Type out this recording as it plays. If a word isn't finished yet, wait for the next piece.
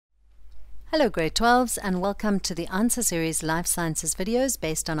Hello Grade 12s and welcome to the Answer Series Life Sciences videos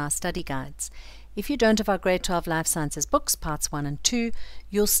based on our study guides. If you don't have our Grade 12 Life Sciences books, parts 1 and 2,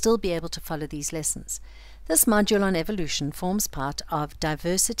 you'll still be able to follow these lessons. This module on evolution forms part of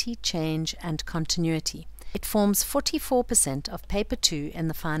diversity, change and continuity. It forms 44% of paper 2 in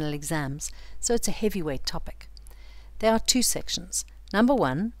the final exams, so it's a heavyweight topic. There are two sections. Number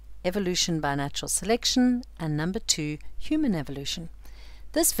 1, evolution by natural selection, and number 2, human evolution.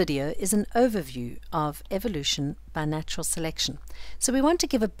 This video is an overview of evolution by natural selection. So we want to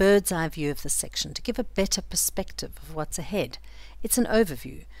give a bird's eye view of this section to give a better perspective of what's ahead. It's an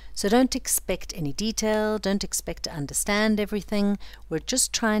overview, so don't expect any detail, don't expect to understand everything. We're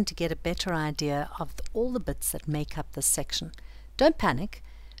just trying to get a better idea of all the bits that make up this section. Don't panic.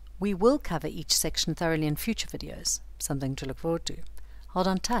 We will cover each section thoroughly in future videos, something to look forward to. Hold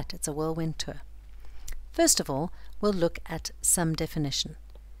on tight, it's a whirlwind tour. First of all, we'll look at some definition.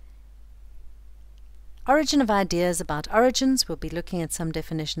 Origin of ideas about origins. We'll be looking at some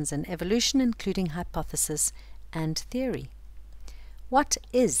definitions in evolution, including hypothesis and theory. What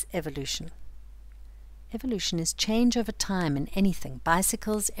is evolution? Evolution is change over time in anything: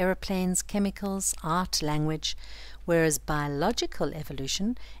 bicycles, aeroplanes, chemicals, art, language, whereas biological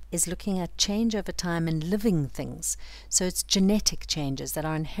evolution is looking at change over time in living things. So it's genetic changes that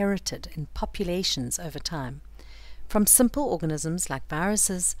are inherited in populations over time. From simple organisms like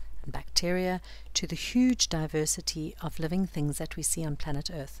viruses and bacteria to the huge diversity of living things that we see on planet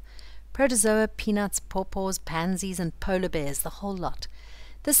Earth. Protozoa, peanuts, pawpaws, pansies and polar bears, the whole lot.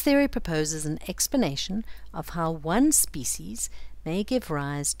 This theory proposes an explanation of how one species may give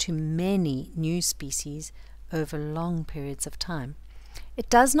rise to many new species over long periods of time.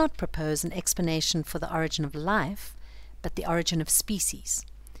 It does not propose an explanation for the origin of life, but the origin of species.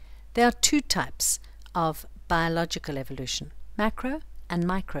 There are two types of biological evolution: macro and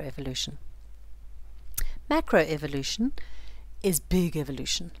microevolution. Macroevolution is big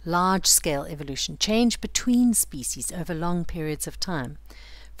evolution, large-scale evolution, change between species over long periods of time.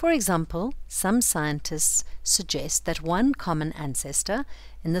 For example, some scientists suggest that one common ancestor,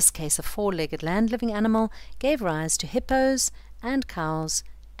 in this case a four-legged land-living animal, gave rise to hippos and cows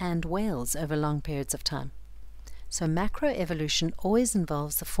and whales over long periods of time. So macroevolution always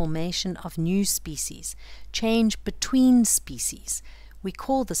involves the formation of new species, change between species. We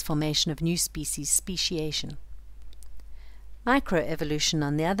call this formation of new species speciation. Microevolution,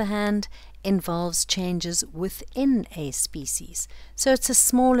 on the other hand, involves changes within a species. So it's a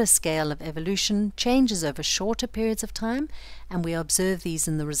smaller scale of evolution, changes over shorter periods of time, and we observe these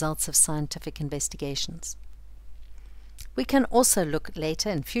in the results of scientific investigations. We can also look later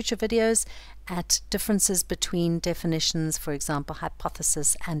in future videos at differences between definitions, for example,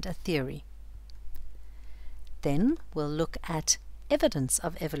 hypothesis and a theory. Then we'll look at evidence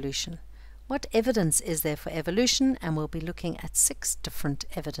of evolution. What evidence is there for evolution? And we'll be looking at 6 different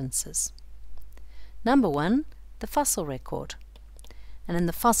evidences. Number 1, the fossil record. And in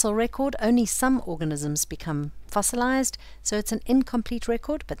the fossil record, only some organisms become fossilized, so it's an incomplete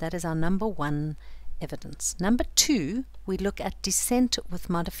record, but that is our number 1 evidence. Number 2, we look at descent with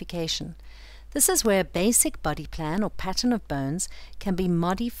modification. This is where a basic body plan or pattern of bones can be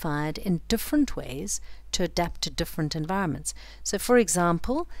modified in different ways to adapt to different environments. So for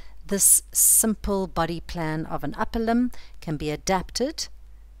example, this simple body plan of an upper limb can be adapted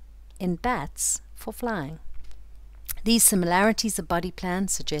in bats for flying. These similarities of body plan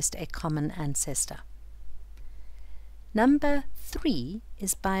suggest a common ancestor. Number 3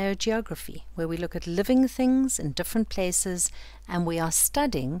 is biogeography, where we look at living things in different places and we are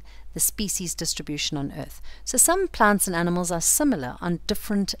studying the species distribution on Earth. So some plants and animals are similar on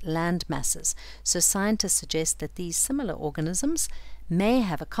different land masses. So scientists suggest that these similar organisms may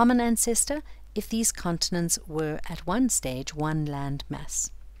have a common ancestor if these continents were at one stage one land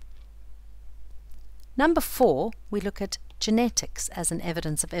mass. Number 4, we look at genetics as an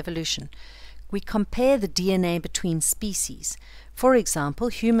evidence of evolution. We compare the DNA between species. For example,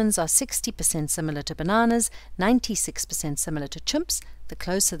 humans are 60% similar to bananas, 96% similar to chimps. The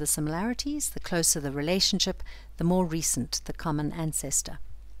closer the similarities, the closer the relationship, the more recent the common ancestor.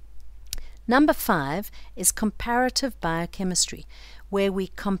 Number 5 is comparative biochemistry, where we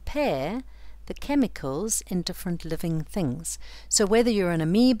compare the chemicals in different living things. So whether you're an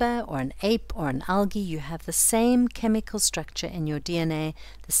amoeba or an ape or an algae, you have the same chemical structure in your DNA,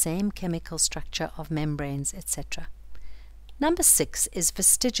 the same chemical structure of membranes, etc. Number 6 is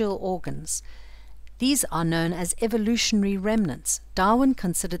vestigial organs. These are known as evolutionary remnants. Darwin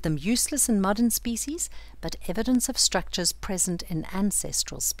considered them useless in modern species, but evidence of structures present in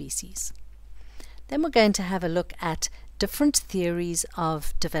ancestral species. Then we're going to have a look at different theories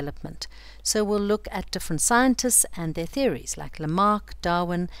of development. So we'll look at different scientists and their theories, like Lamarck,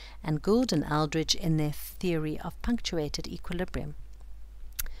 Darwin, and Gould and Aldrich in their theory of punctuated equilibrium.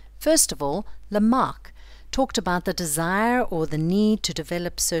 First of all, Lamarck talked about the desire or the need to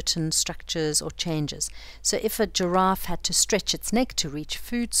develop certain structures or changes. So if a giraffe had to stretch its neck to reach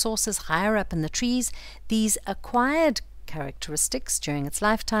food sources higher up in the trees, these acquired characteristics during its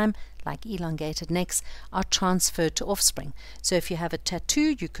lifetime, like elongated necks, are transferred to offspring. So if you have a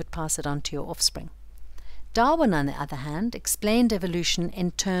tattoo, you could pass it on to your offspring. Darwin, on the other hand, explained evolution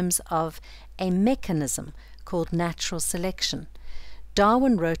in terms of a mechanism called natural selection.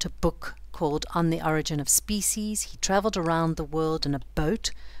 Darwin wrote a book called On the Origin of Species. He traveled around the world in a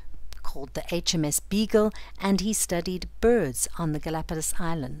boat called the HMS Beagle, and he studied birds on the Galapagos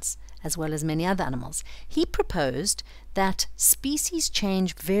Islands, as well as many other animals. He proposed that species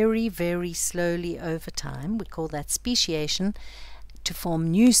change very, very slowly over time. We call that speciation, to form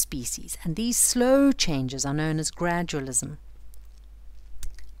new species, and these slow changes are known as gradualism.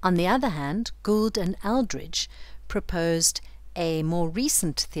 On the other hand, Gould and Aldrich proposed a more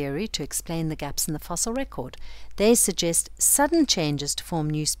recent theory to explain the gaps in the fossil record. They suggest sudden changes to form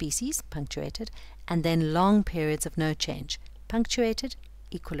new species, punctuated, and then long periods of no change, punctuated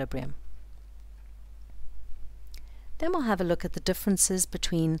equilibrium. Then we'll have a look at the differences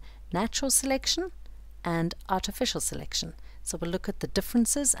between natural selection and artificial selection. So we'll look at the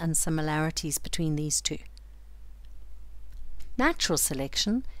differences and similarities between these two. Natural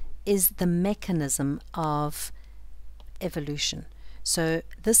selection is the mechanism of evolution. So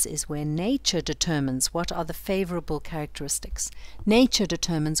this is where nature determines what are the favorable characteristics. Nature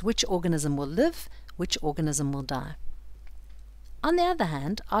determines which organism will live, which organism will die. On the other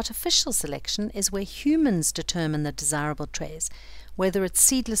hand, artificial selection is where humans determine the desirable traits. Whether it's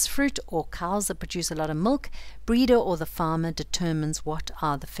seedless fruit or cows that produce a lot of milk, breeder or the farmer determines what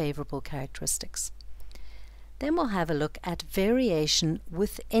are the favorable characteristics. Then we'll have a look at variation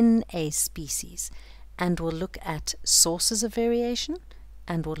within a species, and we'll look at sources of variation,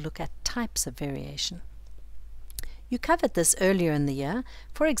 and we'll look at types of variation. You covered this earlier in the year.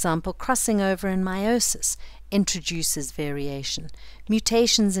 For example, crossing over in meiosis introduces variation.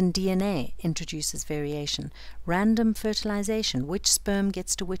 Mutations in DNA introduces variation. Random fertilization, which sperm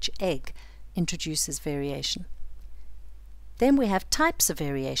gets to which egg, introduces variation. Then we have types of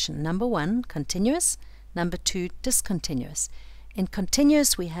variation. Number 1, continuous. Number 2, discontinuous. In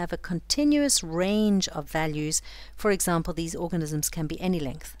continuous, we have a continuous range of values. For example, these organisms can be any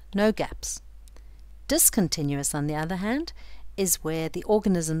length, no gaps. Discontinuous, on the other hand, is where the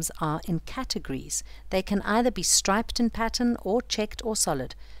organisms are in categories. They can either be striped in pattern or checked or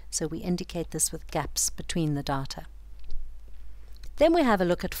solid, so we indicate this with gaps between the data. Then we have a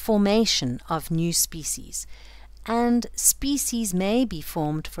look at formation of new species. And species may be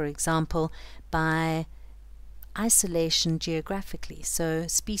formed, for example, by isolation geographically. So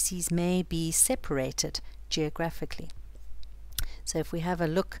species may be separated geographically. So if we have a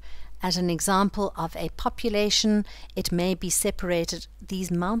look at an example of a population, it may be separated.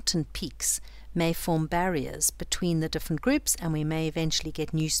 These mountain peaks may form barriers between the different groups, and we may eventually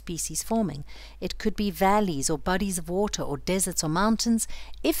get new species forming. It could be valleys or bodies of water or deserts or mountains.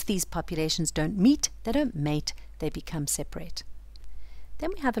 If these populations don't meet, they don't mate, they become separate. Then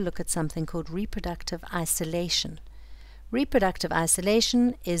we have a look at something called reproductive isolation. Reproductive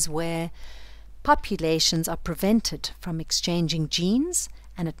isolation is where populations are prevented from exchanging genes,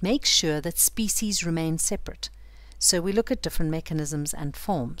 and it makes sure that species remain separate. So we look at different mechanisms and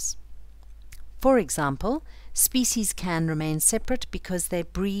forms. For example, species can remain separate because they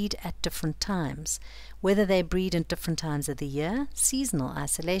breed at different times, whether they breed at different times of the year, seasonal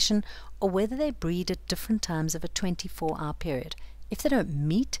isolation, or whether they breed at different times of a 24-hour period. If they don't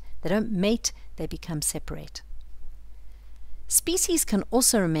meet, they don't mate, they become separate. Species can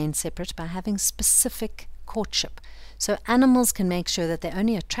also remain separate by having specific courtship. So animals can make sure that they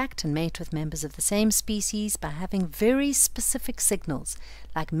only attract and mate with members of the same species by having very specific signals,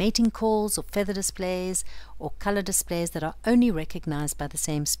 like mating calls or feather displays or color displays that are only recognized by the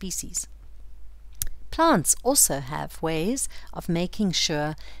same species. Plants also have ways of making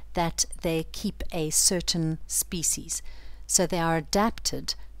sure that they keep a certain species. So they are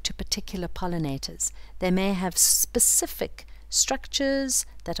adapted to particular pollinators. They may have specific structures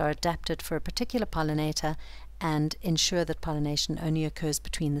that are adapted for a particular pollinator and ensure that pollination only occurs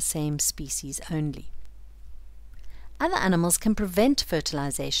between the same species only. Other animals can prevent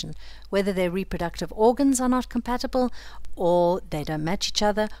fertilization, whether their reproductive organs are not compatible, or they don't match each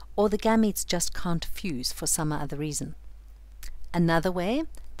other, or the gametes just can't fuse for some other reason. Another way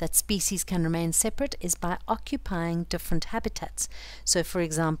that species can remain separate is by occupying different habitats. So for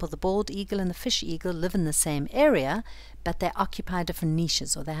example, the bald eagle and the fish eagle live in the same area, but they occupy different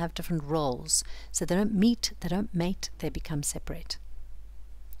niches, or they have different roles. So they don't meet, they don't mate, they become separate.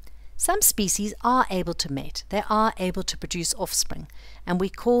 Some species are able to mate. They are able to produce offspring, and we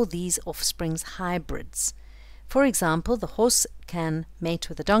call these offsprings hybrids. For example, the horse can mate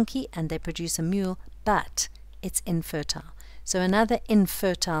with a donkey and they produce a mule, but it's infertile. So another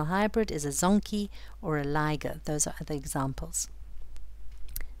infertile hybrid is a zonkey or a liger. Those are other examples.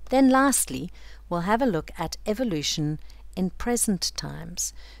 Then lastly, we'll have a look at evolution in present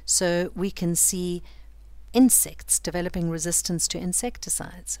times. So we can see insects developing resistance to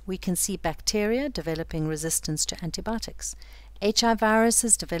insecticides. We can see bacteria developing resistance to antibiotics. HIV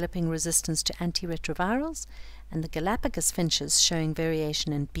viruses developing resistance to antiretrovirals, and the Galapagos finches showing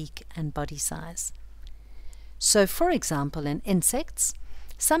variation in beak and body size. So for example, in insects,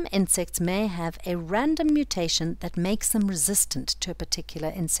 some insects may have a random mutation that makes them resistant to a particular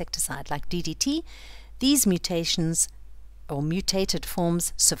insecticide, like DDT. These mutations or mutated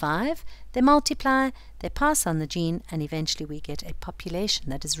forms survive, they multiply, they pass on the gene, and eventually we get a population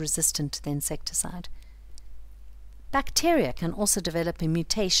that is resistant to the insecticide. Bacteria can also develop a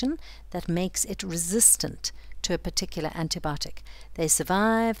mutation that makes it resistant to a particular antibiotic. They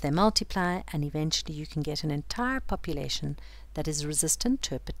survive, they multiply, and eventually you can get an entire population that is resistant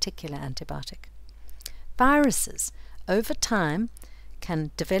to a particular antibiotic. Viruses, over time,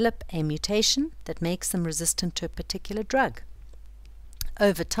 can develop a mutation that makes them resistant to a particular drug.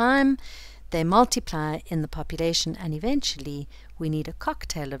 Over time, they multiply in the population, and eventually we need a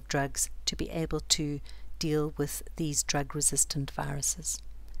cocktail of drugs to be able to deal with these drug-resistant viruses.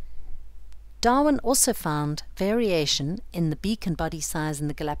 Darwin also found variation in the beak and body size in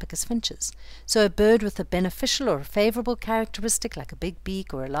the Galapagos finches. So a bird with a beneficial or a favorable characteristic, like a big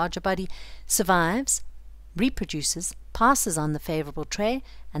beak or a larger body, survives, reproduces, passes on the favorable trait,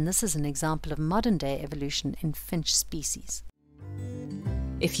 and this is an example of modern-day evolution in finch species.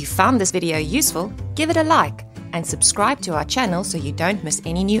 If you found this video useful, give it a like and subscribe to our channel so you don't miss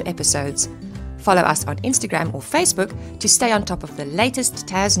any new episodes. Follow us on Instagram or Facebook to stay on top of the latest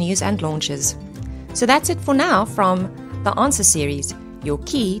TAS news and launches. So that's it for now from The Answer Series, your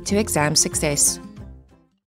key to exam success.